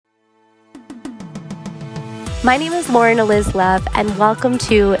My name is Lauren Eliz Love, and welcome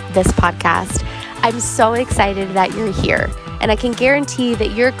to this podcast. I'm so excited that you're here, and I can guarantee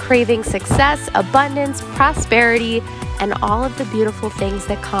that you're craving success, abundance, prosperity, and all of the beautiful things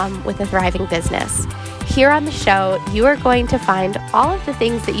that come with a thriving business. Here on the show, you are going to find all of the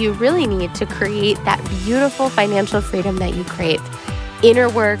things that you really need to create that beautiful financial freedom that you crave. Inner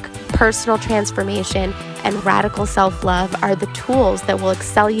work, personal transformation, and radical self-love are the tools that will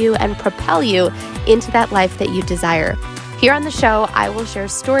excel you and propel you into that life that you desire. Here on the show, I will share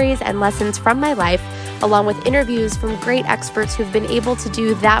stories and lessons from my life, along with interviews from great experts who've been able to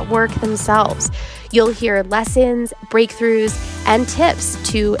do that work themselves. You'll hear lessons, breakthroughs, and tips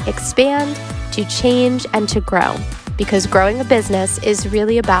to expand, to change, and to grow, because growing a business is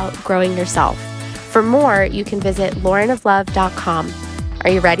really about growing yourself. For more, you can visit laurenoflove.com. Are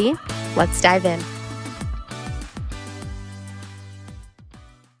you ready? Let's dive in.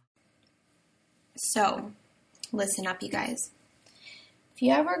 So, listen up, you guys. If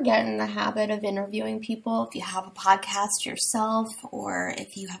you ever get in the habit of interviewing people, if you have a podcast yourself, or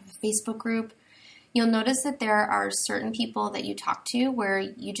if you have a Facebook group, you'll notice that there are certain people that you talk to where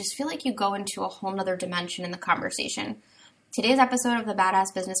you just feel like you go into a whole nother dimension in the conversation. Today's episode of the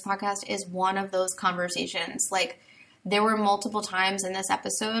Badass Business Podcast is one of those conversations. There were multiple times in this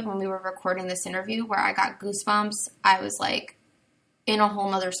episode when we were recording this interview where I got goosebumps. I was in a whole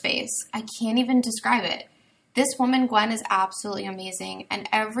nother space. I can't even describe it. This woman, Gwen, is absolutely amazing, and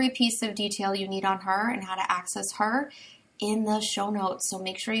every piece of detail you need on her and how to access her in the show notes, so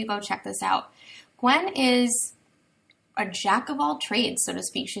make sure you go check this out. Gwen is a jack of all trades, so to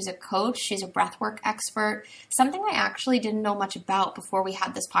speak. She's a coach, she's a breathwork expert, something I actually didn't know much about before we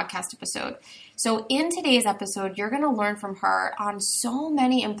had this podcast episode. So in today's episode, you're going to learn from her on so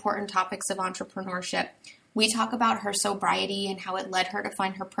many important topics of entrepreneurship. We talk about her sobriety and how it led her to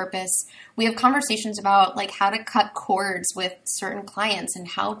find her purpose. We have conversations about how to cut cords with certain clients and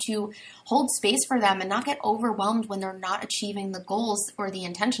how to hold space for them and not get overwhelmed when they're not achieving the goals or the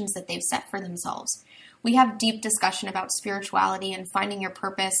intentions that they've set for themselves. We have deep discussion about spirituality and finding your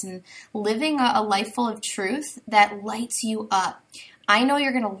purpose and living a life full of truth that lights you up. I know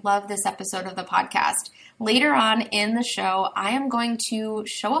you're going to love this episode of the podcast. Later on in the show, I am going to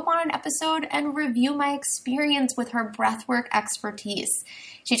show up on an episode and review my experience with her breathwork expertise.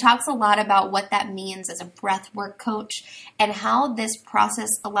 She talks a lot about what that means as a breathwork coach and how this process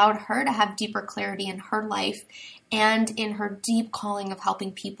allowed her to have deeper clarity in her life and in her deep calling of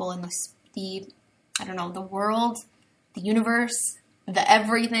helping people in the world, the universe, the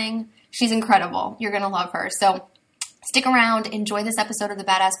everything. She's incredible. You're going to love her. So stick around, enjoy this episode of the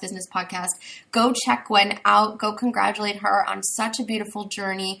Badass Business Podcast. Go check Gwen out. Go congratulate her on such a beautiful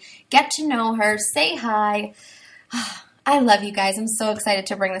journey. Get to know her. Say hi. I love you guys. I'm so excited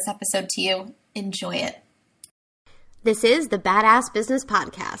to bring this episode to you. Enjoy it. This is the Badass Business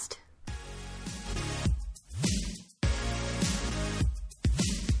Podcast.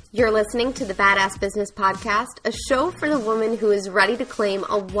 You're listening to the Badass Business Podcast, a show for the woman who is ready to claim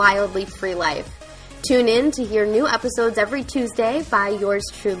a wildly free life. Tune in to hear new episodes every Tuesday by yours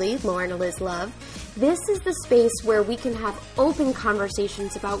truly, Lauren Eliz Love. This is the space where we can have open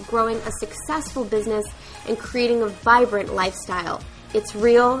conversations about growing a successful business and creating a vibrant lifestyle. It's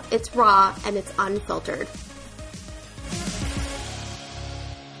real, it's raw, and it's unfiltered.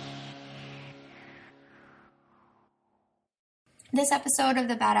 This episode of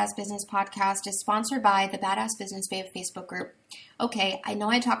the Badass Business Podcast is sponsored by the Badass Business Babe Facebook group. Okay, I know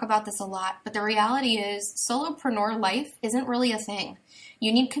I talk about this a lot, but the reality is solopreneur life isn't really a thing.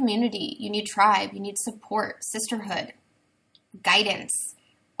 You need community, you need tribe, you need support, sisterhood, guidance,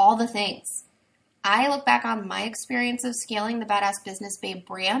 all the things. I look back on my experience of scaling the Badass Business Babe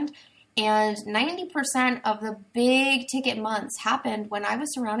brand, and 90% of the big ticket months happened when I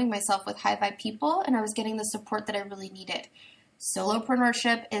was surrounding myself with high vibe people and I was getting the support that I really needed.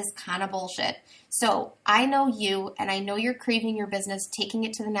 Solopreneurship is kind of bullshit. So I know you, and I know you're craving your business, taking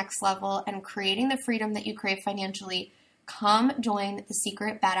it to the next level, and creating the freedom that you crave financially. Come join the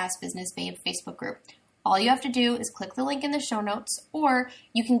Secret Badass Business Babe Facebook group. All you have to do is click the link in the show notes, or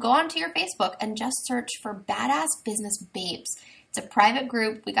you can go onto your Facebook and just search for Badass Business Babes. It's a private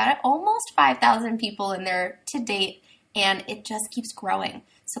group. We got almost 5,000 people in there to date, and it just keeps growing.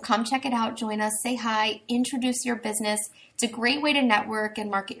 So come check it out, join us, say hi, introduce your business. It's a great way to network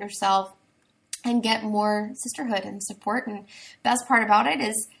and market yourself and get more sisterhood and support. And best part about it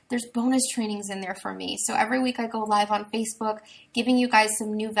is there's bonus trainings in there for me. So every week I go live on Facebook, giving you guys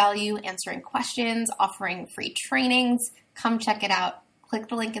some new value, answering questions, offering free trainings. Come check it out. Click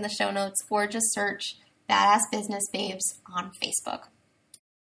the link in the show notes or just search Badass Business Babes on Facebook.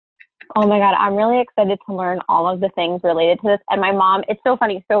 Oh my God, I'm really excited to learn all of the things related to this. And my mom, it's so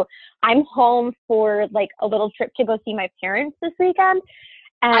funny. So I'm home for like a little trip to go see my parents this weekend.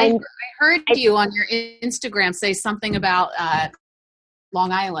 I And heard you on your Instagram say something about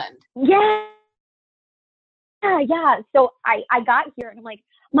Long Island. yeah, yeah. So I got here and I'm like,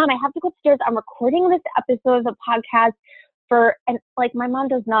 Mom, I have to go upstairs. I'm recording this episode of the podcast and like my mom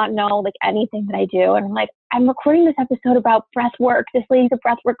does not know like anything that I do. And I'm like, I'm recording this episode about breath work. This lady's a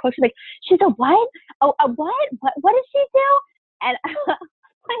breath work coach. She's a what? Oh, a what? What does she do? And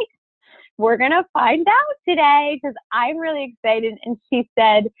like, we're going to find out today because I'm really excited. And she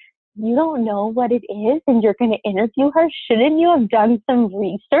said, you don't know what it is and you're going to interview her. Shouldn't you have done some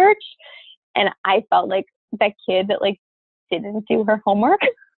research? And I felt like that kid that like didn't do her homework.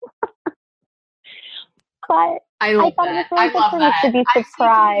 But I love thought that. it was really good for us to be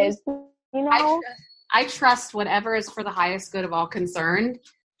surprised. You know, I trust whatever is for the highest good of all concerned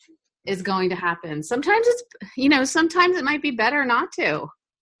is going to happen. Sometimes sometimes it might be better not to.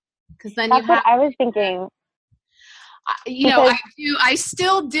 Because then that's what I was thinking. I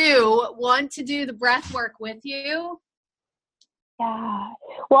still do want to do the breath work with you. Yeah.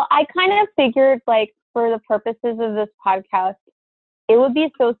 Well, I kind of figured like for the purposes of this podcast, it would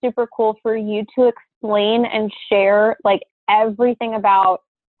be so super cool for you to explain and share like everything about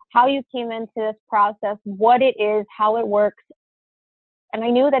how you came into this process, what it is, how it works. And I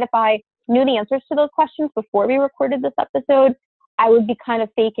knew that if I knew the answers to those questions before we recorded this episode, I would be kind of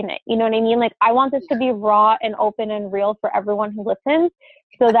faking it. You know what I mean? Like I want this to be raw and open and real for everyone who listens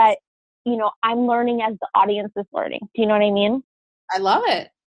so that, I'm learning as the audience is learning. Do you know what I mean? I love it.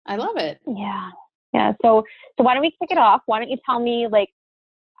 I love it. Yeah. Yeah. So why don't we kick it off? Why don't you tell me like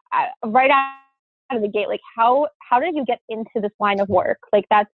right out of the gate, like how did you get into this line of work? Like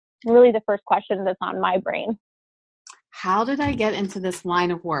that's really the first question that's on my brain. How did I get into this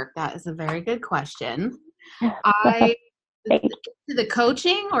line of work? That is a very good question. Into the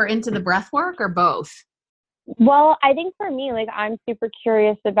coaching or into the breath work or both? Well, I think for me, like I'm super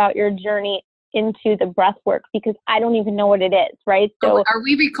curious about your journey into the breath work because I don't even know what it is, right? So are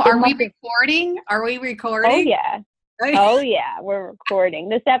we recording? Are we recording? Oh yeah. Oh yeah, we're recording.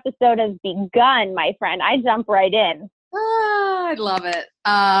 This episode has begun, my friend. I jump right in. I love it.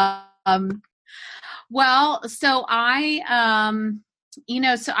 Well, so I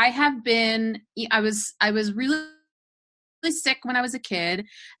was really sick when I was a kid.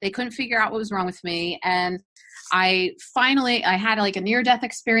 They couldn't figure out what was wrong with me. And I had like a near-death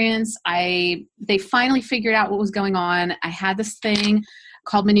experience. They finally figured out what was going on. I had this thing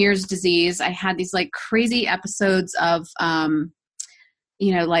called Meniere's disease. I had these like crazy episodes of,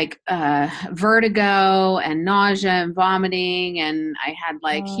 vertigo and nausea and vomiting. And I had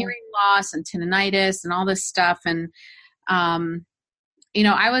like hearing loss and tinnitus and all this stuff. And,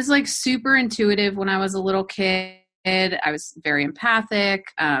 I was like super intuitive when I was a little kid. I was very empathic,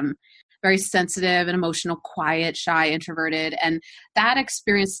 very sensitive and emotional, quiet, shy, introverted. And that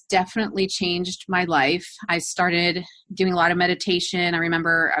experience definitely changed my life. I started doing a lot of meditation. I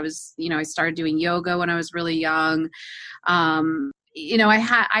remember I started doing yoga when I was really young. I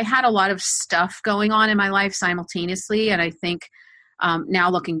had a lot of stuff going on in my life simultaneously. And I think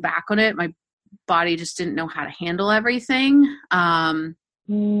now looking back on it, my body just didn't know how to handle everything. But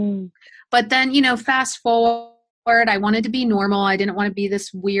then, fast forward, I wanted to be normal. I didn't want to be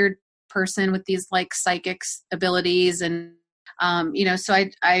this weird person with these like psychic abilities. And, so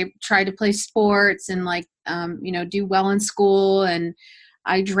I tried to play sports and like, do well in school, and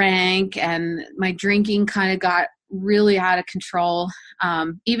I drank, and my drinking kind of got really out of control.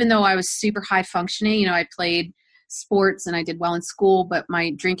 Even though I was super high functioning, I played sports and I did well in school, but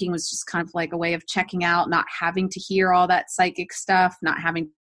my drinking was just kind of like a way of checking out, not having to hear all that psychic stuff, not having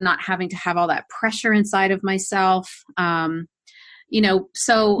to have all that pressure inside of myself. I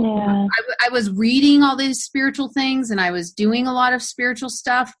was reading all these spiritual things and I was doing a lot of spiritual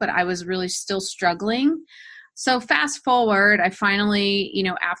stuff, but I was really still struggling. So fast forward, I finally,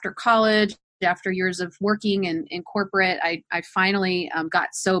 after college, after years of working in corporate, I finally got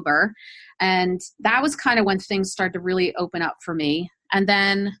sober. And that was kind of when things started to really open up for me. And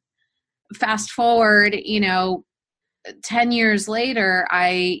then fast forward, 10 years later,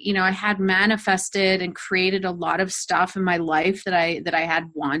 I had manifested and created a lot of stuff in my life that I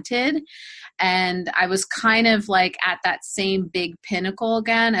had wanted. And I was kind of like at that same big pinnacle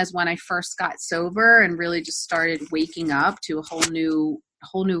again as when I first got sober and really just started waking up to a whole new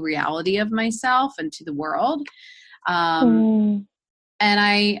reality of myself and to the world. And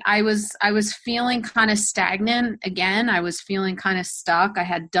I was feeling kind of stagnant again. I was feeling kind of stuck. I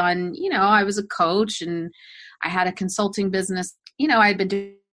had done, I was a coach and I had a consulting business. I'd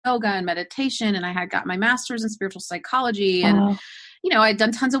been yoga and meditation, and I had got my master's in spiritual psychology, and Wow. I'd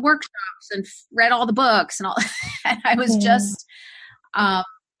done tons of workshops and read all the books and all. And I was just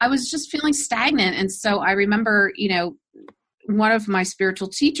feeling stagnant. And so I remember, one of my spiritual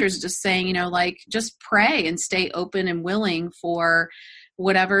teachers just saying, like, just pray and stay open and willing for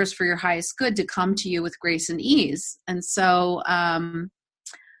whatever is for your highest good to come to you with grace and ease. And so,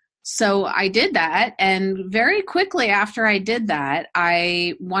 so I did that. And very quickly after I did that,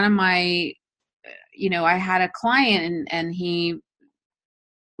 I had a client and he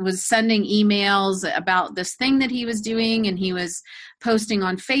was sending emails about this thing that he was doing, and he was posting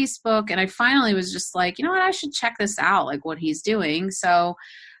on Facebook. And I finally was just like, you know what, I should check this out, like what he's doing. So,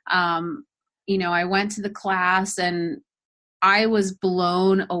 I went to the class and I was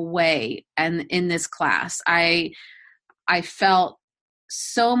blown away. And in this class, I felt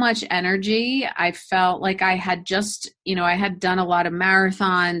so much energy. I felt like I had just, I had done a lot of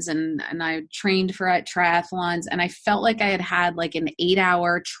marathons and I trained for triathlons, and I felt like I had like an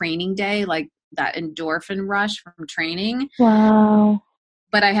 8-hour training day, like that endorphin rush from training. Wow.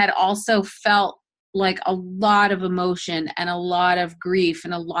 But I had also felt like a lot of emotion and a lot of grief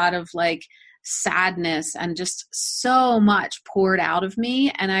and a lot of like sadness, and just so much poured out of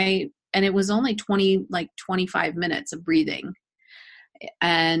me. And it was only 25 minutes of breathing.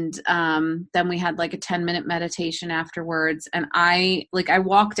 And then we had like a 10-minute meditation afterwards. And I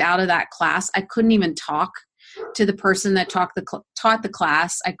walked out of that class. I couldn't even talk to the person that taught the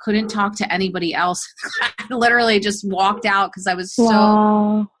class. I couldn't talk to anybody else. I literally just walked out because I was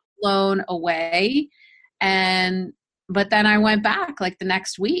so blown away. But then I went back like the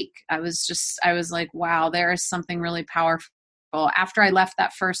next week. I was like, wow, there is something really powerful. After I left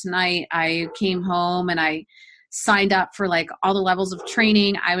that first night, I came home and I signed up for like all the levels of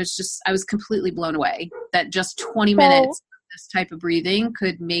training. I was completely blown away that just 20 minutes of this type of breathing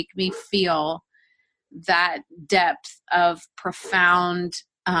could make me feel that depth of profound,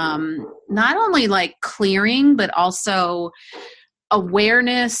 not only like clearing, but also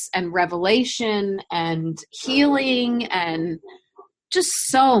awareness and revelation and healing and just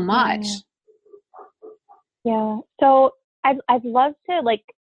so much. Yeah. So I'd love to like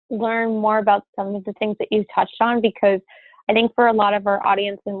learn more about some of the things that you touched on, because I think for a lot of our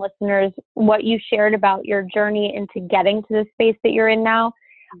audience and listeners, what you shared about your journey into getting to the space that you're in now,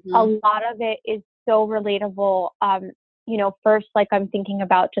 a lot of it is so relatable. First, like I'm thinking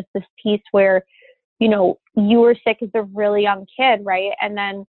about just this piece where, you were sick as a really young kid, right? And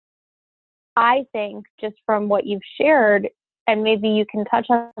then I think just from what you've shared, and maybe you can touch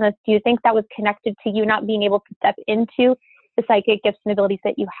on this, do you think that was connected to you not being able to step into the psychic gifts and abilities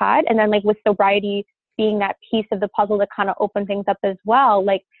that you had? And then like with sobriety being that piece of the puzzle to kind of open things up as well.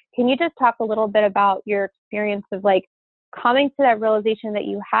 Like, can you just talk a little bit about your experience of like coming to that realization that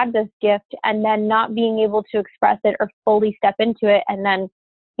you had this gift and then not being able to express it or fully step into it, and then,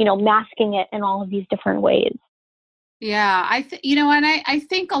 masking it in all of these different ways? Yeah, I think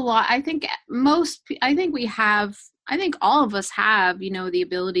all of us have, the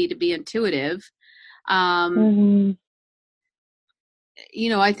ability to be intuitive. I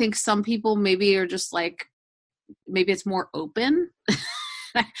think some people maybe are just like, maybe it's more open.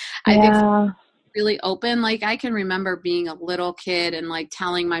 I think really open. Like I can remember being a little kid and like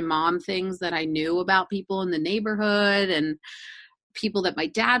telling my mom things that I knew about people in the neighborhood and people that my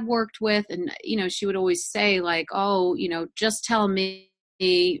dad worked with. And, she would always say like, oh, just tell me,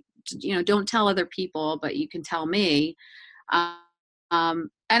 don't tell other people, but you can tell me. And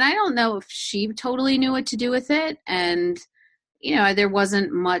I don't know if she totally knew what to do with it. And, there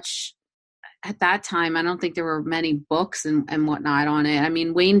wasn't much at that time. I don't think there were many books and whatnot on it. I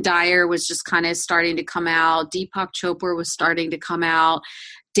mean, Wayne Dyer was just kind of starting to come out. Deepak Chopra was starting to come out.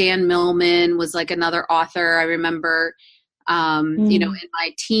 Dan Millman was like another author. I remember, in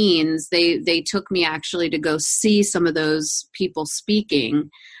my teens, they took me actually to go see some of those people speaking.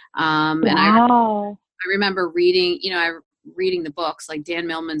 And I remember reading, reading the books. Like Dan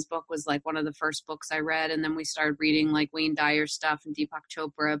Millman's book was like one of the first books I read. And then we started reading like Wayne Dyer stuff and Deepak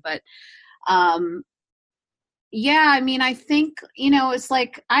Chopra. But, I think, it's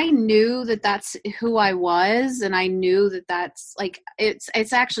like, I knew that that's who I was. And I knew that that's like,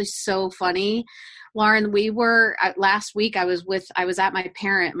 it's actually so funny, Lauren. We were last week, I was at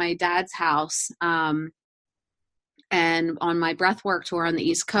my dad's house, and on my breathwork tour on the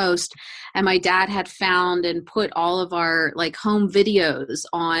East Coast, and my dad had found and put all of our like home videos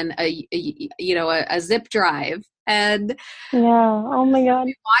on a zip drive. And oh my God,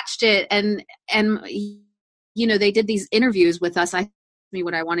 we watched it, and they did these interviews with us. I me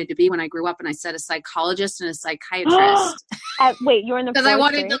what I wanted to be when I grew up, and I said a psychologist and a psychiatrist. Wait, you were in the because I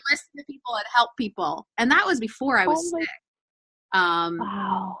wanted grade? to listen to people and help people, and that was before I was sick.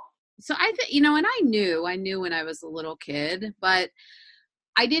 Wow. So I think, you know, and I knew when I was a little kid, but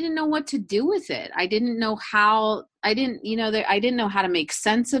I didn't know what to do with it. I didn't know how. I didn't know how to make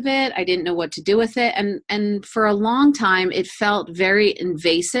sense of it. I didn't know what to do with it, and for a long time, it felt very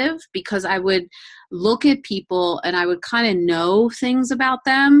invasive because I would look at people and I would kind of know things about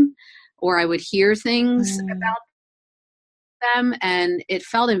them, or I would hear things about them, and it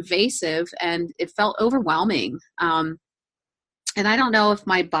felt invasive and it felt overwhelming. And I don't know if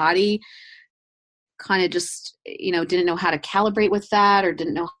my body kind of just, you know, didn't know how to calibrate with that, or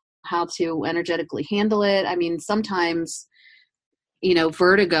didn't know how to energetically handle it. I mean, sometimes, you know,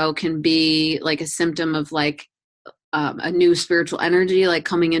 vertigo can be like a symptom of like a new spiritual energy, like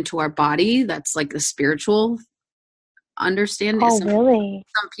coming into our body. That's like the spiritual understanding. Oh, really?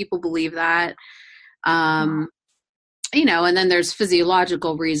 Some people believe that. You know, and then there's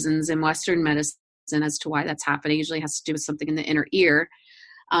physiological reasons in Western medicine as to why that's happening. It usually has to do with something in the inner ear.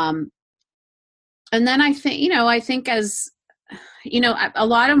 And then I think as, you know, a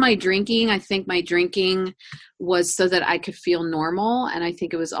lot of my drinking was so that I could feel normal. And I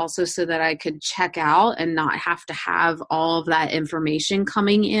think it was also so that I could check out and not have to have all of that information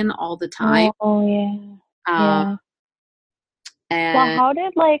coming in all the time. Oh, yeah. And well, how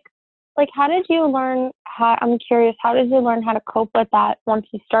did you learn I'm curious, how did you learn how to cope with that once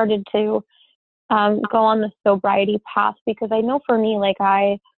you started to go on the sobriety path? Because I know for me, like,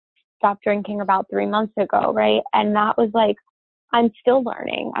 I stopped drinking about 3 months ago, right? And that was like, I'm still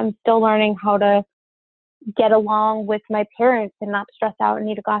learning how to get along with my parents and not stress out and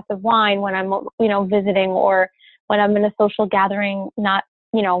need a glass of wine when I'm, you know, visiting, or when I'm in a social gathering, not,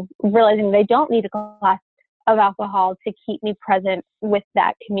 you know, realizing they don't need a glass of alcohol to keep me present with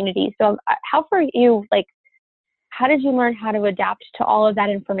that community. So how for you, like, how did you learn how to adapt to all of that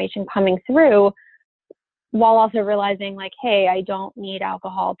information coming through while also realizing like, hey, I don't need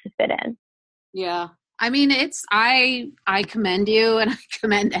alcohol to fit in? Yeah. I mean, I commend you, and I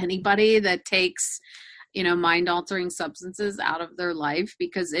commend anybody that takes, you know, mind altering substances out of their life,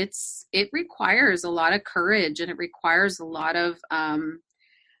 because it requires a lot of courage, and it requires a lot of,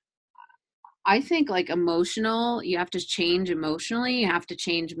 I think, like, you have to change emotionally, you have to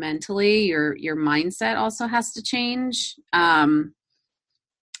change mentally, your mindset also has to change.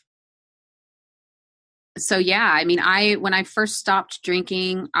 So yeah, I mean, when I first stopped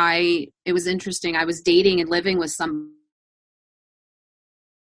drinking, it was interesting. I was dating and living with some,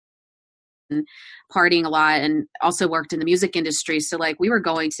 partying a lot, and also worked in the music industry. So like, we were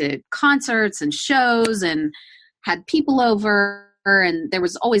going to concerts and shows and had people over, and there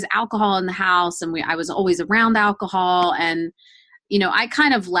was always alcohol in the house, and I was always around alcohol. And, you know, I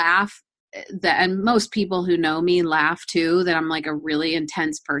kind of laugh and most people who know me laugh too, that I'm like a really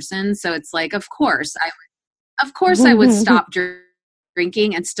intense person. So it's like, of course I would stop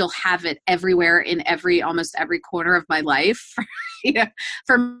drinking and still have it everywhere in almost every corner of my life, you know,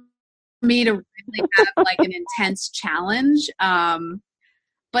 for me to really have like an intense challenge.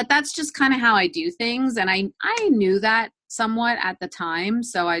 But that's just kind of how I do things. And I knew that somewhat at the time.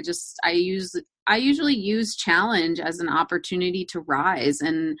 So I usually use challenge as an opportunity to rise.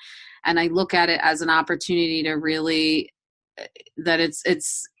 And I look at it as an opportunity to really, that it's,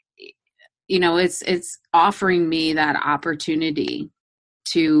 you know, it's offering me that opportunity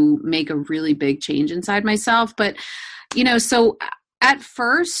to make a really big change inside myself. But, you know, so at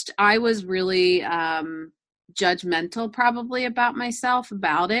first I was really, judgmental probably about myself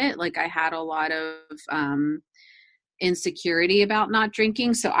about it. Like, I had a lot of, insecurity about not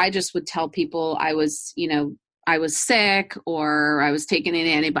drinking. So I just would tell people I was sick, or I was taking an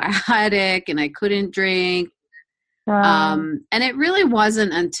antibiotic and I couldn't drink. And it really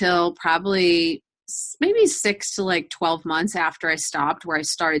wasn't until probably maybe 6 to like 12 months after I stopped, where I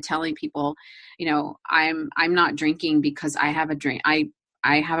started telling people, you know, I'm not drinking because I have a drink. I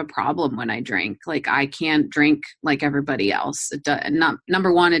have a problem when I drink. Like, I can't drink like everybody else.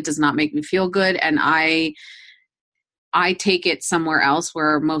 Number one, it does not make me feel good. And I take it somewhere else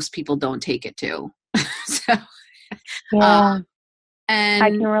where most people don't take it to. So, yeah. And I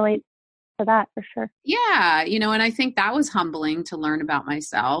can relate to that for sure. Yeah. You know, and I think that was humbling to learn about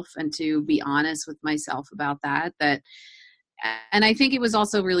myself and to be honest with myself about that. And I think it was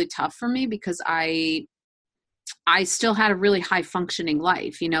also really tough for me because I still had a really high functioning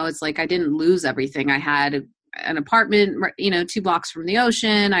life. You know, it's like I didn't lose everything. I had an apartment, you know, 2 blocks from the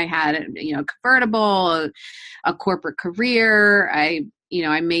ocean. I had, you know, a convertible, a corporate career. I you know,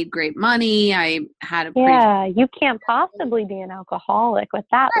 I made great money. I had a pretty, you can't possibly be an alcoholic with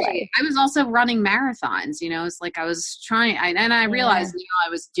that. Right. Life. I was also running marathons, you know, it's like I was trying, and I realized, you know, I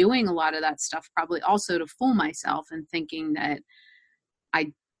was doing a lot of that stuff probably also to fool myself and thinking that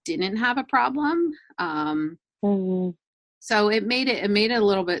I didn't have a problem. So it made it a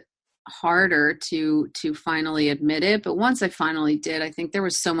little bit harder to finally admit it. But once I finally did, I think there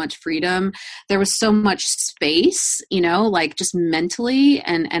was so much freedom. There was so much space, you know, like just mentally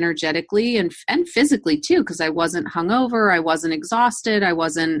and energetically and physically too, because I wasn't hungover. I wasn't exhausted. I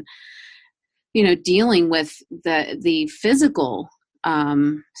wasn't, you know, dealing with the physical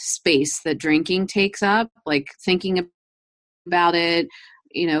space that drinking takes up, like thinking about it,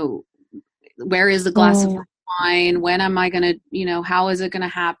 you know, where is the glass of wine? When am I going to, you know, how is it going to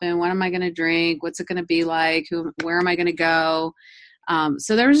happen? When am I going to drink? What's it going to be like? Where am I going to go?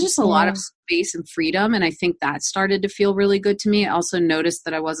 So there was just a lot of space and freedom. And I think that started to feel really good to me. I also noticed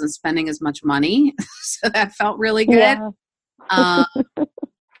that I wasn't spending as much money. So that felt really good. Yeah.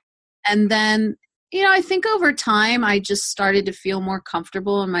 And then, you know, I think over time, I just started to feel more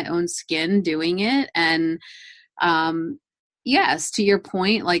comfortable in my own skin doing it. And yes, to your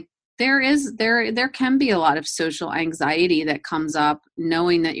point, like, there can be a lot of social anxiety that comes up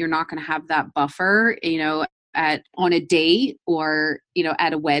knowing that you're not going to have that buffer, you know, on a date or, you know,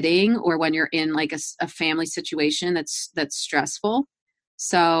 at a wedding or when you're in like a family situation that's stressful.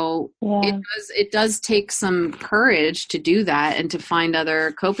 So it does take some courage to do that and to find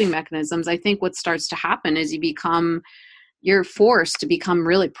other coping mechanisms. I think what starts to happen is you're forced to become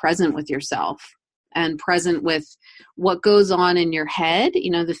really present with yourself and present with what goes on in your head,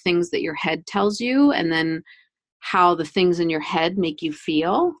 you know, the things that your head tells you, and then how the things in your head make you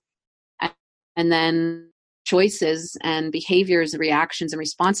feel, and then choices and behaviors, reactions and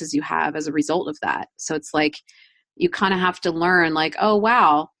responses you have as a result of that. So it's like, you kind of have to learn like, oh,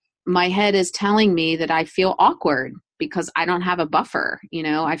 wow, my head is telling me that I feel awkward because I don't have a buffer. You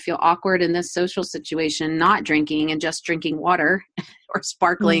know, I feel awkward in this social situation, not drinking and just drinking water or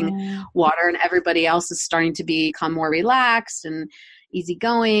sparkling water, and everybody else is starting to become more relaxed and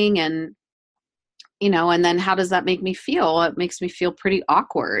easygoing. And, you know, and then how does that make me feel? It makes me feel pretty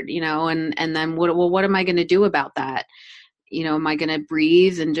awkward, you know, and then what am I going to do about that? You know, am I going to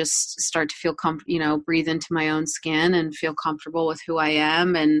breathe and just start to feel breathe into my own skin and feel comfortable with who I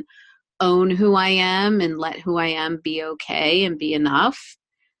am and own who I am and let who I am be okay and be enough?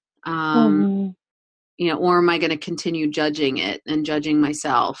 You know, or am I going to continue judging it and judging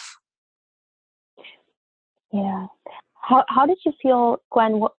myself? Yeah. How did you feel,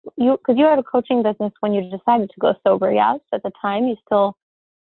 Gwen? Because you had a coaching business when you decided to go sober, yes? At the time, you still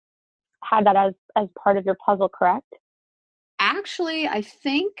had that as part of your puzzle, correct? Actually, I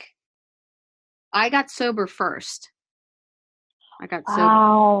think I got sober first. I got sober.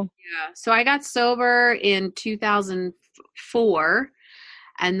 Wow. Yeah. So I got sober in 2004,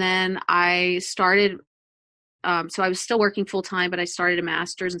 and then I started, so I was still working full time, but I started a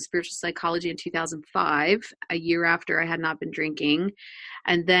master's in spiritual psychology in 2005, a year after I had not been drinking.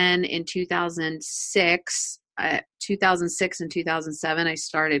 And then in 2006 and 2007, I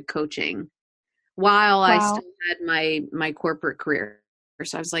started coaching while I still had my corporate career.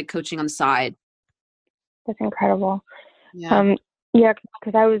 So I was like coaching on the side. That's incredible. Yeah.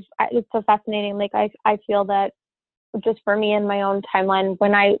 Because it's so fascinating. Like I feel that just for me in my own timeline,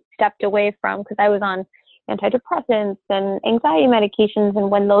 when I stepped away from, because I was on antidepressants and anxiety medications,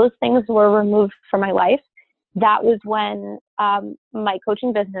 and when those things were removed from my life, that was when my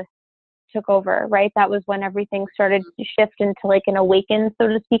coaching business took over, right? That was when everything started to shift into like an awakened, so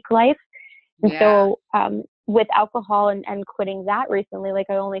to speak, life. And so with alcohol and quitting that recently, like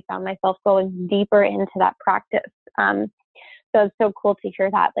I only found myself going deeper into that practice. So it's so cool to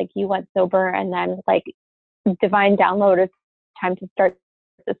hear that, like you went sober and then like divine download, it's time to start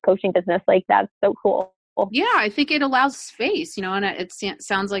this coaching business. Like that's so cool. Yeah, I think it allows space, you know, and it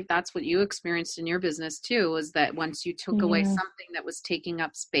sounds like that's what you experienced in your business too, is that once you took away something that was taking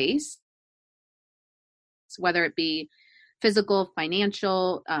up space, whether it be physical,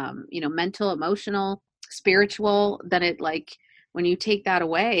 financial, mental, emotional, spiritual, that it like, when you take that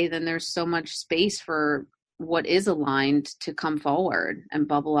away, then there's so much space for what is aligned to come forward and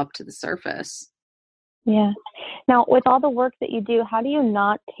bubble up to the surface. Yeah. Now, with all the work that you do, how do you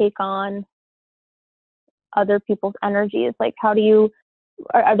not take on other people's energies? Like, are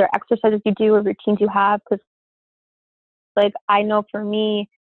there exercises you do or routines you have? Because, like, I know for me,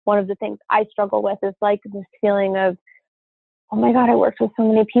 one of the things I struggle with is like this feeling of, oh my God, I worked with so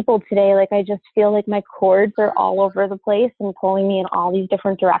many people today. Like, I just feel like my cords are all over the place and pulling me in all these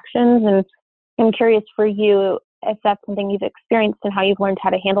different directions. And I'm curious for you, if that's something you've experienced and how you've learned how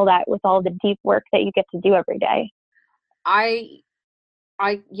to handle that with all the deep work that you get to do every day.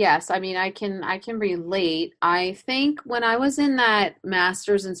 Yes, I mean, I can relate. I think when I was in that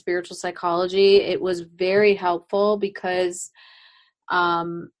master's in spiritual psychology, it was very helpful because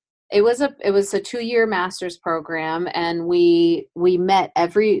it was a 2-year master's program, and we met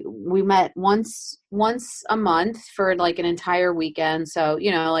once a month for like an entire weekend. So,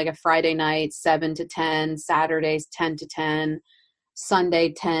 like a Friday night 7 to 10, Saturdays 10 to 10,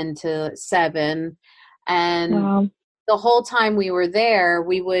 Sunday 10 to 7. And wow. The whole time we were there,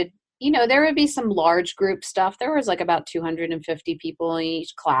 we would, there would be some large group stuff. There was like about 250 people in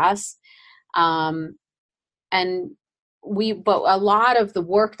each class. And but a lot of the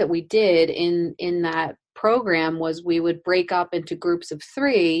work that we did in that program was we would break up into groups of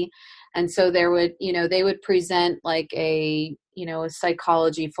 3. And so there would, they would present like a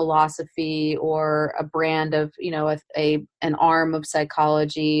psychology philosophy or a brand of, an arm of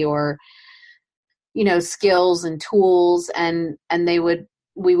psychology, or, skills and tools. And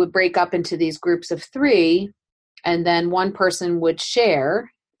we would break up into these groups of 3, and then one person would share,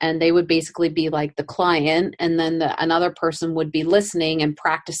 and they would basically be like the client. And then another person would be listening and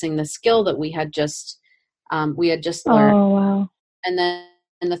practicing the skill that we had just learned. Oh, wow. And then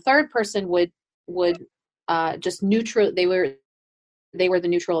the third person would just neutral. They were the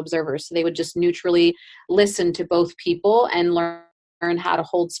neutral observers. So they would just neutrally listen to both people and learn how to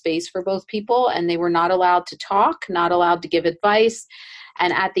hold space for both people. And they were not allowed to talk, not allowed to give advice.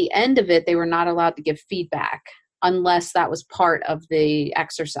 And at the end of it, they were not allowed to give feedback unless that was part of the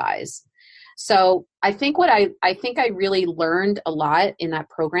exercise. So I think I really learned a lot in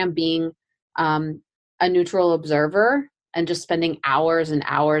that program, being a neutral observer and just spending hours and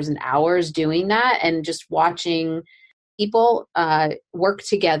hours and hours doing that, and just watching people work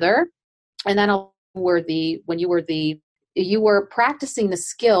together. And then you were practicing the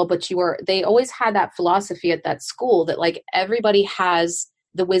skill, but they always had that philosophy at that school that like everybody has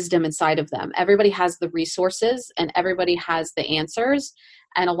the wisdom inside of them. Everybody has the resources and everybody has the answers.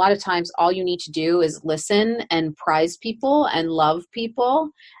 And a lot of times all you need to do is listen and prize people and love people,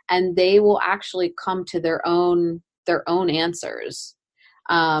 and they will actually come to their own answers.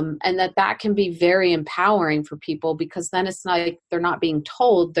 And that can be very empowering for people, because then it's not like they're not being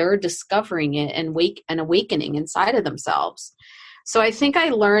told, they're discovering it and awakening inside of themselves. So I think I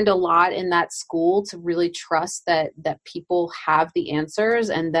learned a lot in that school to really trust that people have the answers,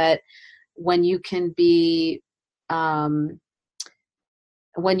 and that when you can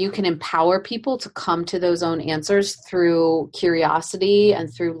empower people to come to those own answers through curiosity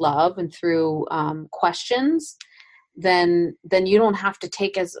and through love and through questions, then you don't have to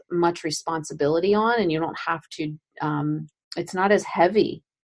take as much responsibility on, and you don't have to, it's not as heavy.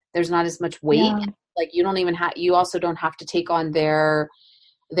 There's not as much weight. Yeah. Like you also don't have to take on their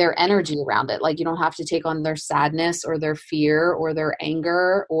energy around it. Like you don't have to take on their sadness or their fear or their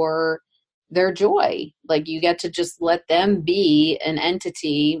anger or their joy. Like you get to just let them be an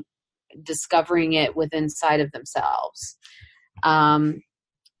entity discovering it within inside of themselves.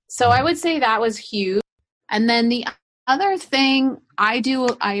 So I would say that was huge. And then the other thing I do,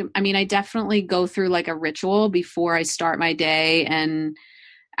 I mean, I definitely go through like a ritual before I start my day and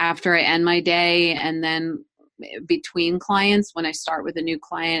after I end my day, and then between clients, when I start with a new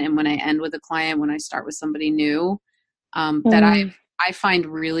client and when I end with a client, when I start with somebody new, that I find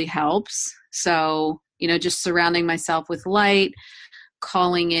really helps. So, just surrounding myself with light,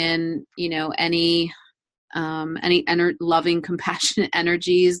 calling in, any loving, compassionate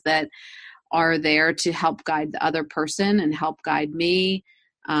energies that are there to help guide the other person and help guide me,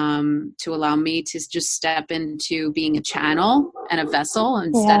 to allow me to just step into being a channel and a vessel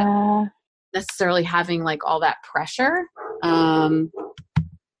instead of necessarily having like all that pressure. And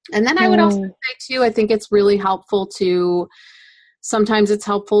then I would also say too, I think it's really helpful sometimes it's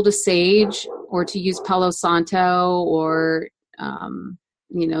helpful to sage or to use Palo Santo, or,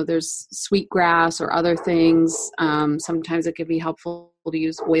 there's sweetgrass or other things. Sometimes it can be helpful to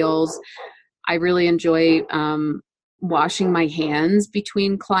use oils. I really enjoy washing my hands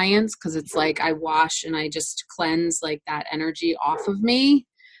between clients, because it's like I wash and I just cleanse like that energy off of me,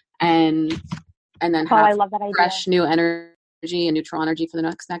 and then have I love that idea. Fresh new energy and neutral energy for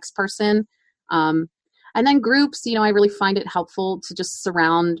the next person. And then groups, I really find it helpful to just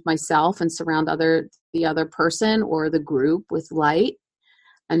surround myself and surround the other person or the group with light,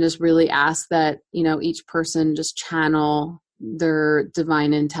 and just really ask that, each person just channel their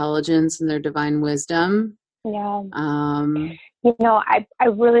divine intelligence and their divine wisdom. Yeah. I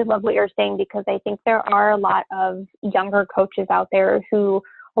really love what you're saying, because I think there are a lot of younger coaches out there who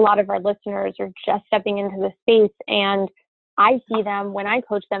a lot of our listeners are just stepping into the space, and I see them when I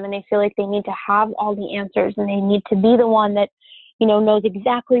coach them and they feel like they need to have all the answers and they need to be the one that, you know, knows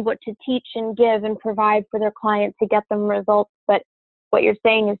exactly what to teach and give and provide for their client to get them results. But what you're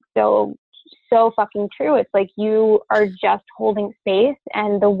saying is so fucking true. It's like you are just holding space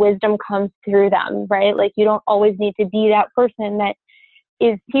and the wisdom comes through them, right? Like you don't always need to be that person that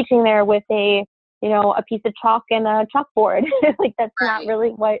is teaching there with a, you know, a piece of chalk and a chalkboard. Like that's not really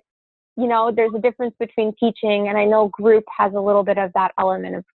what, you know, there's a difference between teaching, and I know group has a little bit of that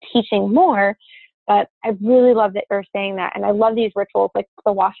element of teaching more, but I really love that you're saying that. And I love these rituals, like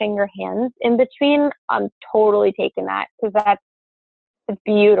the washing your hands in between. I'm totally taking that because it's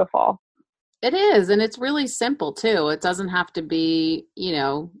beautiful. It is. And it's really simple too. It doesn't have to be, you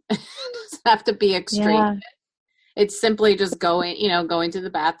know, it doesn't have to be extreme. Yeah. It's simply just going to the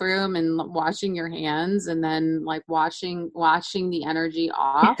bathroom and washing your hands and then like washing the energy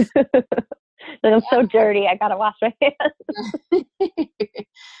off. I'm so dirty. I gotta wash my hands.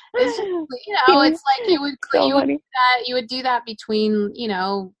 It's just, you know, it's like you would do that between, you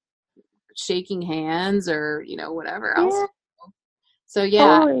know, shaking hands or, you know, whatever else. Yeah. So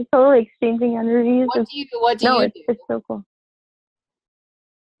yeah, totally exchanging energies. What do you do? It's so cool.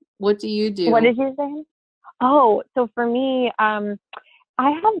 What do you do? What did you say? Oh, so for me, I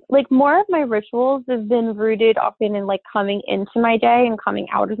have like more of my rituals have been rooted often in like coming into my day and coming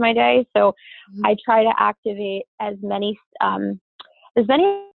out of my day. So I try to activate as many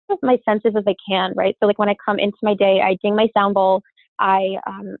of my senses as I can, right? So like when I come into my day, I ding my sound bowl, I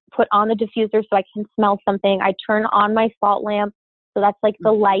put on the diffuser so I can smell something, I turn on my salt lamp, so that's like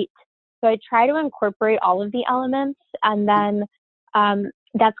the light. So I try to incorporate all of the elements, and then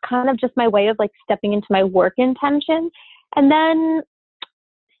that's kind of just my way of like stepping into my work intention. And then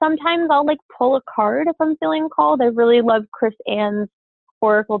sometimes I'll like pull a card if I'm feeling called. I really love Chris Ann's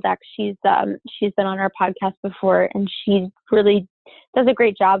Oracle deck. She's been on our podcast before, and she really does a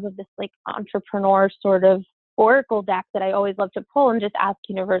great job of this like entrepreneur sort of Oracle deck that I always love to pull and just ask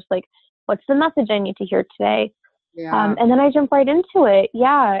universe, like, what's the message I need to hear today? Yeah. And then I jump right into it.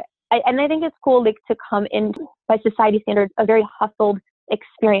 Yeah. And I think it's cool, like, to come in by society standards, a very hustled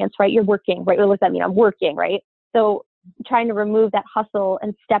experience, right? You're working, right? What does that mean? I'm working, right? So trying to remove that hustle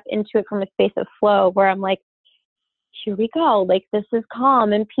and step into it from a space of flow where I'm like, here we go. Like, this is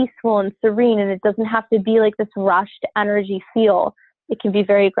calm and peaceful and serene. And it doesn't have to be like this rushed energy feel. It can be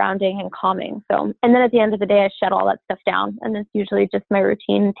very grounding and calming. So, and then at the end of the day, I shut all that stuff down. And it's usually just my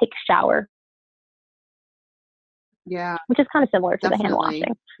routine, take a shower. Yeah. Which is kind of similar to Definitely. The hand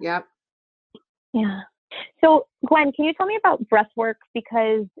washing. Yep. Yeah. So Gwen, can you tell me about breath work?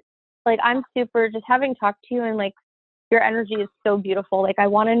 Because like, I'm super, just having talked to you, and like your energy is so beautiful. Like, I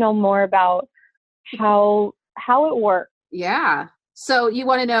want to know more about how it works. Yeah. So you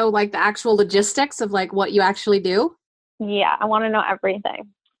want to know like the actual logistics of like what you actually do? Yeah. I want to know everything.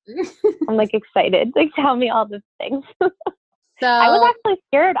 I'm like excited. Like, tell me all the things. So I was actually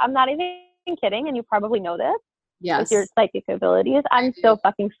scared. I'm not even kidding. And you probably know this. Yes. With your psychic abilities. I'm so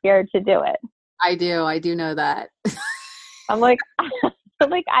fucking scared to do it. I do know that. I'm like,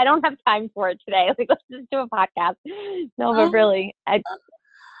 I don't have time for it today. Like, let's just do a podcast. No, but really, it's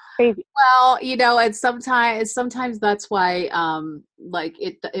crazy. Well, you know, and sometimes that's why, like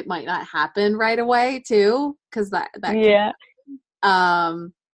it might not happen right away too, because that yeah.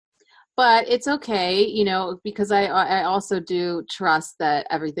 But it's okay, you know, because I also do trust that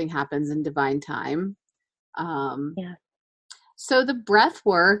everything happens in divine time. Yeah. So the breath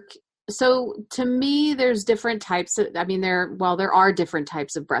work. So to me, there's different types of, I mean, there are different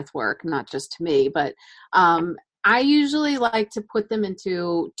types of breath work, not just to me, but, I usually like to put them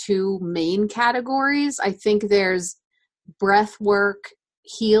into two main categories. I think there's breath work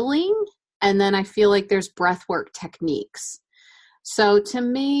healing, and then I feel like there's breath work techniques. So to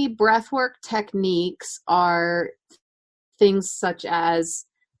me, breath work techniques are things such as,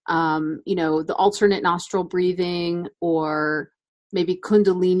 you know, the alternate nostril breathing, or maybe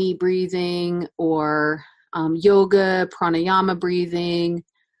Kundalini breathing, or yoga, pranayama breathing.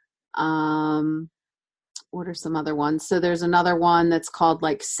 What are some other ones? So there's another one that's called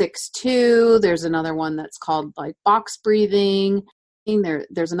like 6-2. There's another one that's called like box breathing.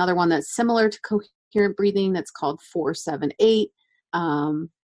 There's another one that's similar to coherent breathing that's called 4-7-8.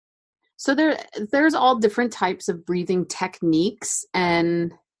 So there's all different types of breathing techniques,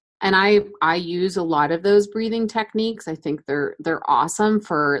 and I use a lot of those breathing techniques. I think they're awesome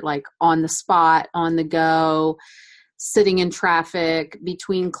for like on the spot, on the go, sitting in traffic,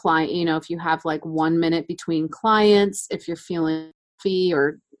 between client, you know, if you have like 1 minute between clients, if you're feeling coffee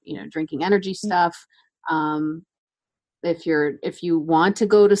or, you know, drinking energy stuff. if you want to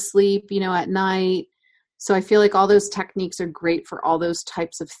go to sleep, at night. So I feel like all those techniques are great for all those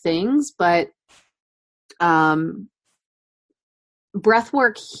types of things, but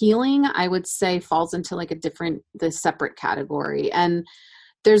breathwork healing, I would say, falls into like the separate category. And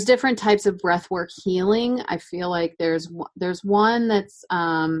there's different types of breathwork healing. I feel like there's one that's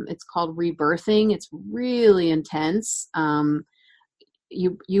it's called rebirthing. It's really intense.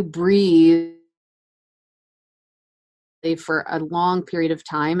 You breathe for a long period of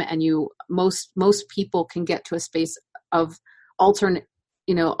time, and most people can get to a space of alternate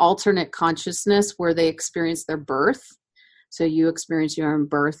consciousness where they experience their birth. So you experience your own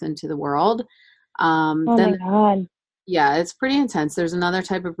birth into the world. Oh my God. Yeah, it's pretty intense. There's another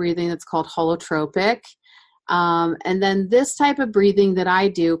type of breathing that's called holotropic. And then this type of breathing that I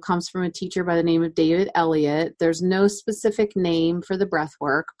do comes from a teacher by the name of David Elliott. There's no specific name for the breath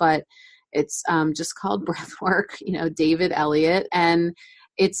work, but it's just called breath work, David Elliott. And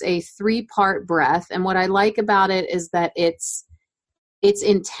it's a 3-part breath. And what I like about it is that it's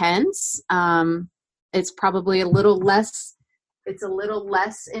intense. It's probably a little less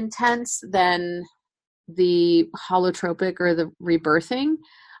intense than the holotropic or the rebirthing.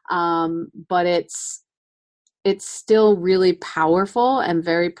 But it's still really powerful and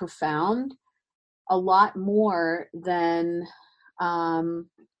very profound, a lot more than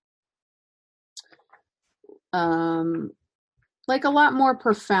like a lot more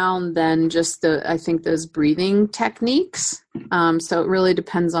profound than just I think those breathing techniques. So it really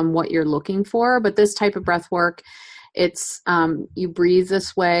depends on what you're looking for. But this type of breath work, it's you breathe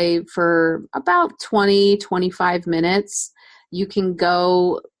this way for about 20-25 minutes. You can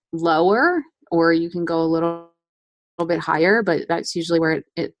go lower or you can go a little bit higher, but that's usually where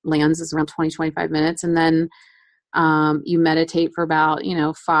it lands, is around 20-25 minutes. And then you meditate for about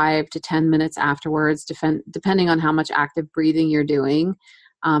 5 to 10 minutes afterwards, depending on how much active breathing you're doing.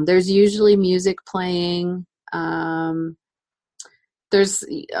 There's usually music playing. There's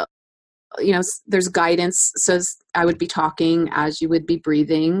guidance. So I would be talking as you would be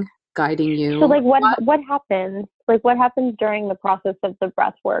breathing, guiding you. So like what happens? Like what happens during the process of the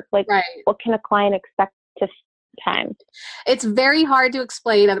breath work? Like right. What can a client expect to time? It's very hard to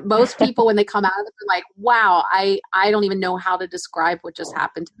explain. Most people, when they come out of it, they're like, wow, I don't even know how to describe what just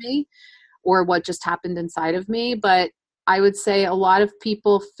happened to me or what just happened inside of me. But I would say a lot of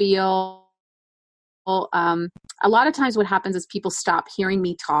people feel, a lot of times what happens is people stop hearing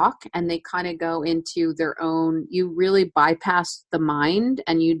me talk and they kind of go into their own, you really bypass the mind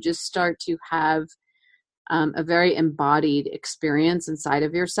and you just start to have a very embodied experience inside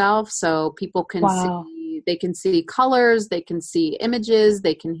of yourself. So people can they can see colors, they can see images,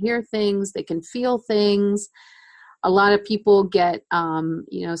 they can hear things, they can feel things. A lot of people get,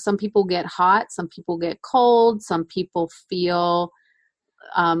 some people get hot, some people get cold, some people feel,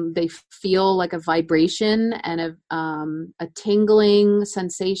 they feel like a vibration and a tingling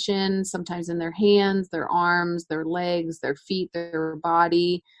sensation, sometimes in their hands, their arms, their legs, their feet, their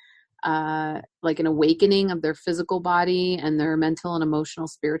body, like an awakening of their physical body and their mental and emotional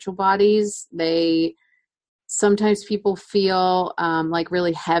spiritual bodies. Sometimes people feel like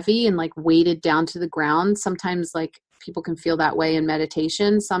really heavy and like weighted down to the ground. Sometimes like people can feel that way in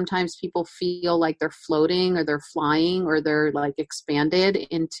meditation. Sometimes people feel like they're floating or they're flying or they're like expanded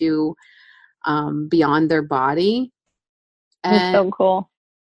into beyond their body. That's so cool.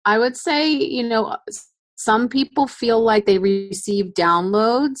 I would say, some people feel like they receive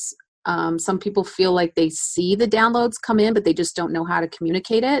downloads. Some people feel like they see the downloads come in, but they just don't know how to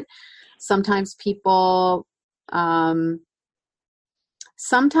communicate it. Sometimes people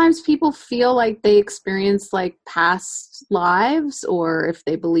feel like they experience like past lives, or if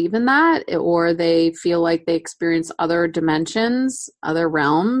they believe in that, or they feel like they experience other dimensions, other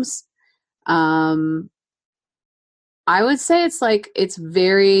realms. I would say it's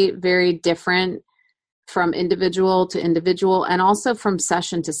very, very different from individual to individual and also from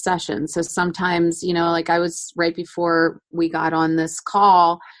session to session. So sometimes, like I was right before we got on this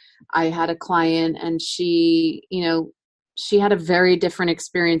call, I had a client and she had a very different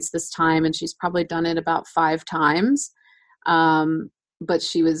experience this time, and she's probably done it about 5 times. But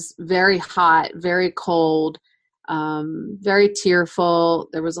she was very hot, very cold, very tearful.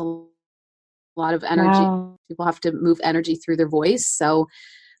 There was a lot of energy. Wow. People have to move energy through their voice. So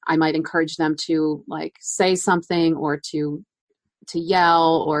I might encourage them to like say something or to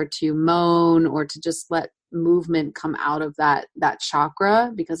yell or to moan or to just let movement come out of that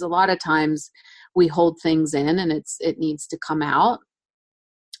chakra, because a lot of times we hold things in and it needs to come out.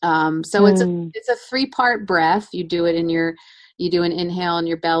 So it's a 3-part breath. You do it in your you do an inhale in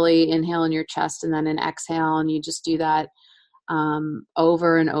your belly, inhale in your chest, and then an exhale. And you just do that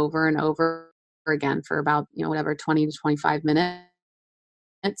over and over and over again for about, 20 to 25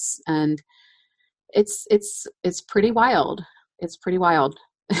 minutes. And it's pretty wild. It's pretty wild.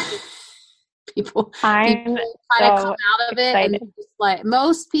 people kind of come out of it, and just like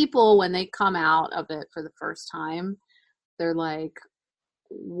most people, when they come out of it for the first time, they're like,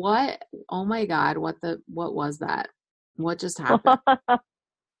 what? Oh my God, what was that? What just happened?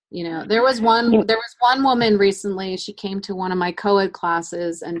 There was one woman recently, she came to one of my co-ed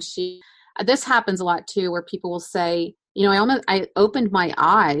classes, and this happens a lot too, where people will say, I opened my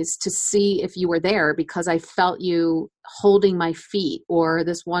eyes to see if you were there because I felt you holding my feet. Or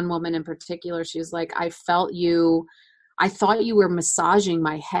this one woman in particular, she was like, I thought you were massaging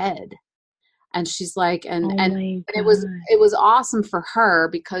my head. And she's like, and it was awesome for her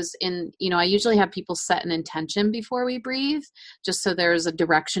because I usually have people set an intention before we breathe, just so there's a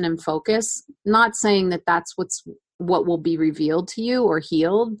direction and focus. Not saying that that's what will be revealed to you or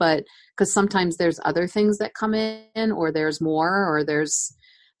healed, but because sometimes there's other things that come in, or there's more, or there's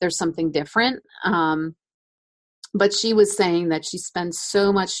something different. But she was saying that she spends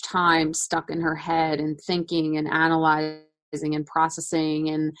so much time stuck in her head and thinking and analyzing and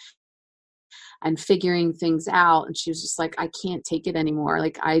processing and figuring things out. And she was just like, I can't take it anymore.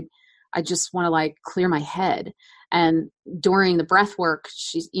 Like, I just want to clear my head. And during the breath work,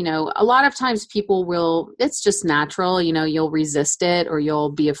 she's, a lot of times people it's just natural, you'll resist it, or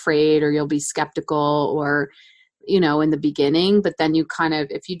you'll be afraid, or you'll be skeptical, or, in the beginning, but then you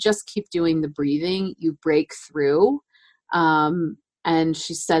if you just keep doing the breathing, you break through. And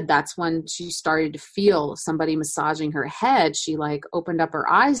she said that's when she started to feel somebody massaging her head. She opened up her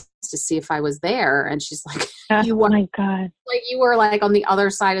eyes to see if I was there. And she's like, oh my God. You were on the other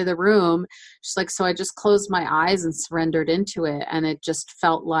side of the room. She's like, so I just closed my eyes and surrendered into it. And it just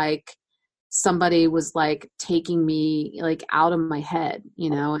felt like somebody was taking me out of my head,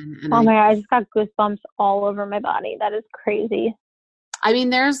 and oh my God, I just got goosebumps all over my body. That is crazy. I mean,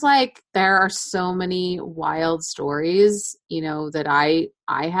 there are so many wild stories, that I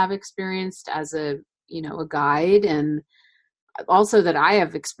have experienced as a guide, and also that I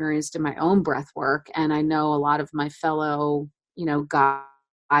have experienced in my own breath work. And I know a lot of my fellow,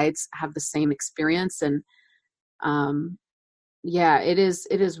 guides have the same experience. And, it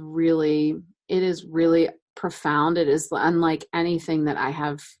is really profound. It is unlike anything that I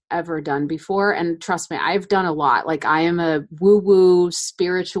have ever done before. And trust me, I've done a lot. I am a woo-woo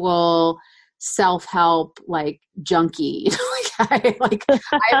spiritual self-help junkie. I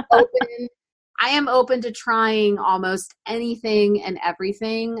am open to trying almost anything and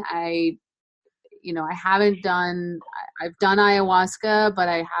everything. I've done ayahuasca, but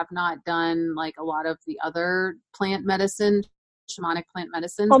I have not done a lot of the other plant medicine, shamanic plant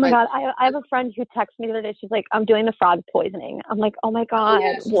medicines. Oh my God. I have a friend who texted me the other day. She's like, I'm doing the frog poisoning. I'm like, oh my God,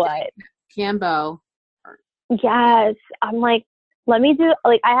 what? Cambo. Yes. I'm like, let me do,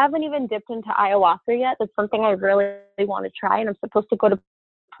 I haven't even dipped into ayahuasca yet. That's something I really want to try. And I'm supposed to go to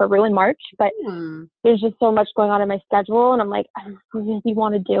Peru in March, but there's just so much going on in my schedule. And I'm like, I really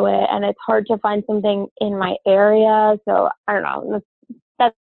want to do it. And it's hard to find something in my area. So I don't know.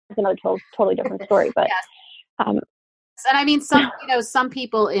 That's another totally different story, but, and I mean, some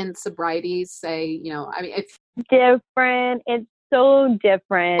people in sobriety say, it's different. It's so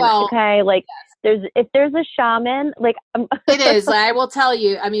different. Well, okay. If there's a shaman, it is. I will tell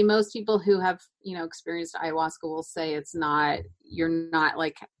you, I mean, most people who have, experienced ayahuasca will say it's not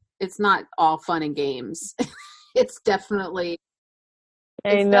all fun and games. It's definitely,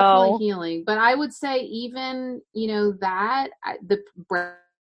 definitely healing. But I would say even, that the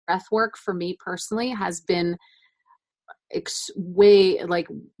breath work for me personally has been way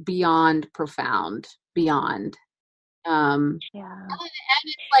beyond profound, beyond. And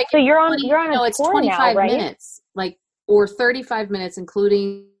it's so you're on it's 25 now, right? Minutes, or 35 minutes,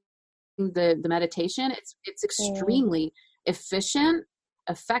 including the meditation. It's extremely efficient,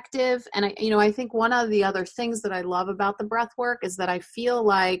 effective. And I think one of the other things that I love about the breath work is that I feel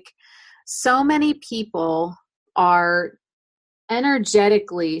like so many people are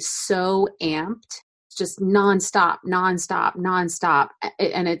energetically so amped. It's just nonstop.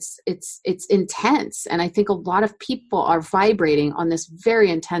 And it's intense. And I think a lot of people are vibrating on this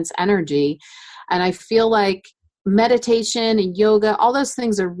very intense energy. And I feel like meditation and yoga, all those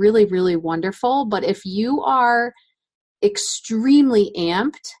things are really, really wonderful. But if you are extremely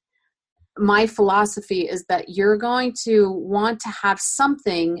amped, my philosophy is that you're going to want to have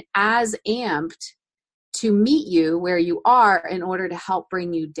something as amped to meet you where you are in order to help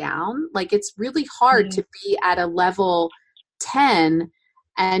bring you down. It's really hard to be at a level 10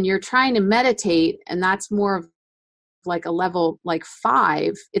 and you're trying to meditate, and that's more of like a level like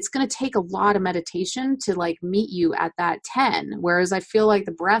 5, it's going to take a lot of meditation to like meet you at that 10. Whereas I feel like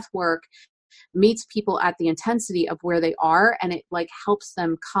the breath work meets people at the intensity of where they are, and it like helps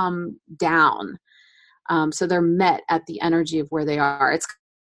them come down. So they're met at the energy of where they are. It's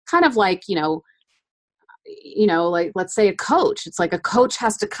kind of like, like let's say a coach. It's like a coach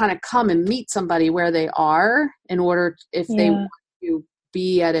has to kind of come and meet somebody where they are in order, if they want to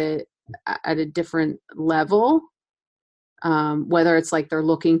be at a different level, whether it's like they're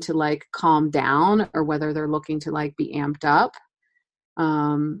looking to like calm down or whether they're looking to like be amped up.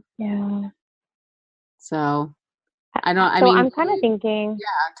 So I'm kind of thinking,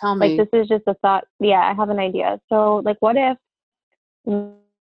 tell me. Like, this is just a thought. Yeah, I have an idea. So like, what if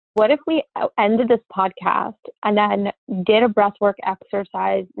we ended this podcast and then did a breathwork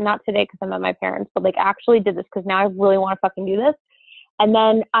exercise, not today because I'm at my parents', but like actually did this because now I really want to fucking do this. And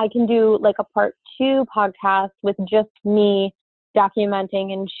then I can do like a part 2 podcast with just me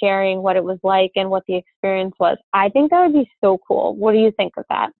documenting and sharing what it was like and what the experience was. I think that would be so cool. What do you think of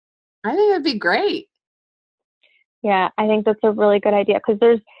that? I think that'd be great. Yeah, I think that's a really good idea because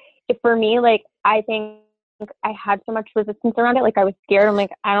for me, like, I think I had so much resistance around it. Like, I was scared. I'm like,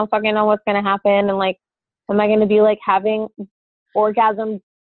 I don't fucking know what's going to happen. And like, am I going to be like having orgasm,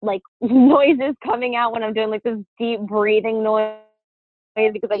 like noises coming out when I'm doing like this deep breathing noise?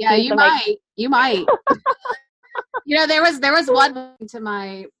 Because you might. There was one to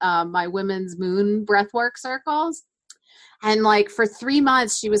my my women's moon breathwork circles. And like for 3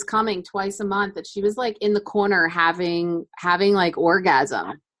 months, she was coming twice a month, and she was like in the corner having like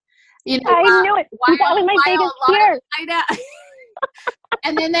orgasm. I knew it. That was my biggest fear. I know.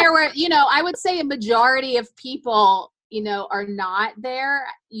 And then there were, I would say a majority of people, are not there.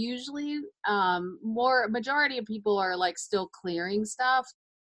 Usually, majority of people are like still clearing stuff,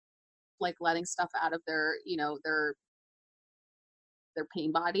 like letting stuff out of their, their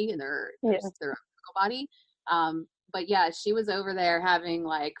pain body and their physical body. But yeah, she was over there having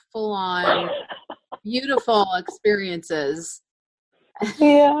like full on beautiful experiences.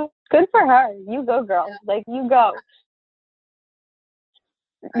 Yeah. Good for her. You go, girl. Yeah. Like, you go.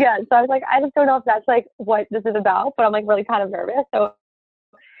 Yeah. So I was like, I just don't know if that's like what this is about, but I'm like really kind of nervous. So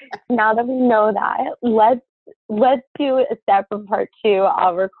now that we know that, let's do a separate part 2.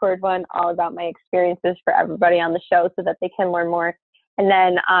 I'll record one all about my experiences for everybody on the show so that they can learn more. And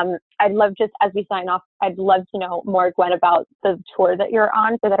then I'd love, just as we sign off, I'd love to know more, Gwen, about the tour that you're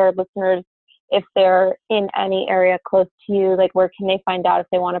on so that our listeners, if they're in any area close to you, like where can they find out if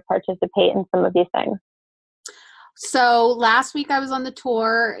they want to participate in some of these things? So last week I was on the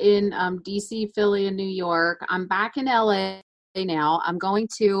tour in DC, Philly, and New York. I'm back in LA now. I'm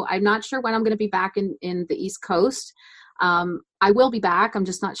not sure when I'm going to be back in the East Coast. I will be back. I'm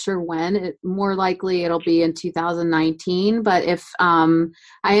just not sure when. More likely it'll be in 2019. But if I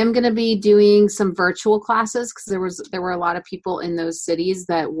am going to be doing some virtual classes, because there were a lot of people in those cities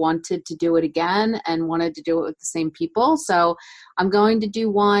that wanted to do it again and wanted to do it with the same people. So I'm going to do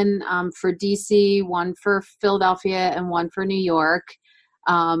one for DC, one for Philadelphia, and one for New York.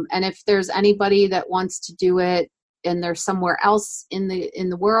 And if there's anybody that wants to do it and they're somewhere else in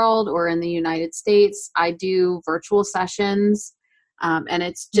the world or in the United States, I do virtual sessions. And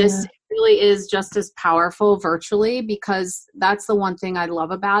it's just, it really is just as powerful virtually, because that's the one thing I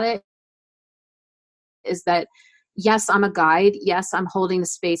love about it is that, yes, I'm a guide. Yes, I'm holding the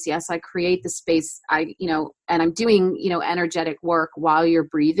space. Yes, I create the space. And I'm doing, energetic work while you're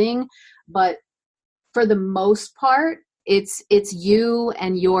breathing. But for the most part, it's you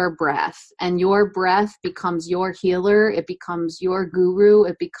and your breath becomes your healer. It becomes your guru.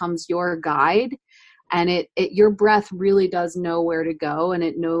 It becomes your guide. And your breath really does know where to go, and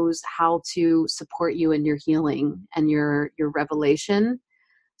it knows how to support you in your healing and your revelation.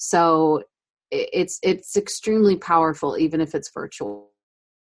 So it's extremely powerful, even if it's virtual.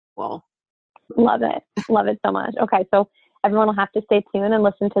 Love it so much. Okay, so everyone will have to stay tuned and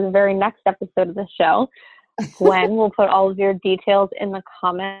listen to the very next episode of the show. Gwen will put all of your details in the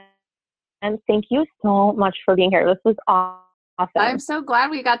comments. And thank you so much for being here. This was awesome. I'm so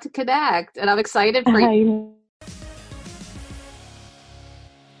glad we got to connect, and I'm excited for you.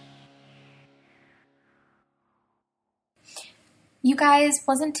 You guys,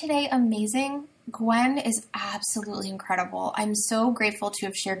 wasn't today amazing? Gwen is absolutely incredible. I'm so grateful to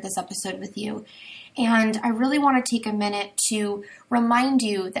have shared this episode with you. And I really want to take a minute to remind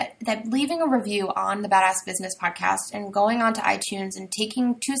you that leaving a review on the Badass Business Podcast and going onto iTunes and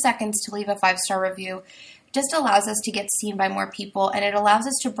taking 2 seconds to leave a 5-star review just allows us to get seen by more people, and it allows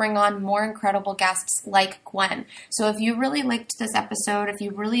us to bring on more incredible guests like Gwen. So if you really liked this episode, if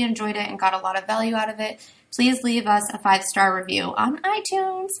you really enjoyed it and got a lot of value out of it, please leave us a 5-star review on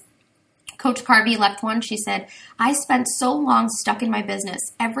iTunes. Coach Carvey left one. She said, I spent so long stuck in my business.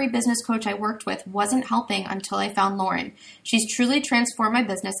 Every business coach I worked with wasn't helping until I found Lauren. She's truly transformed my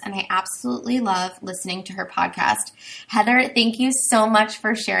business, and I absolutely love listening to her podcast. Heather, thank you so much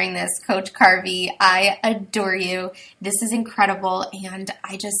for sharing this, Coach Carvey. I adore you. This is incredible, and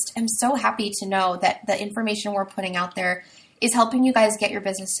I just am so happy to know that the information we're putting out there is helping you guys get your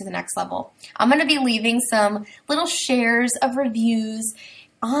business to the next level. I'm going to be leaving some little shares of reviews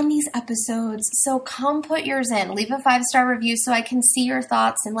on these episodes, so come put yours in. Leave a 5-star review so I can see your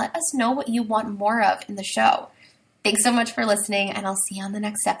thoughts and let us know what you want more of in the show. Thanks so much for listening, and I'll see you on the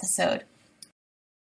next episode.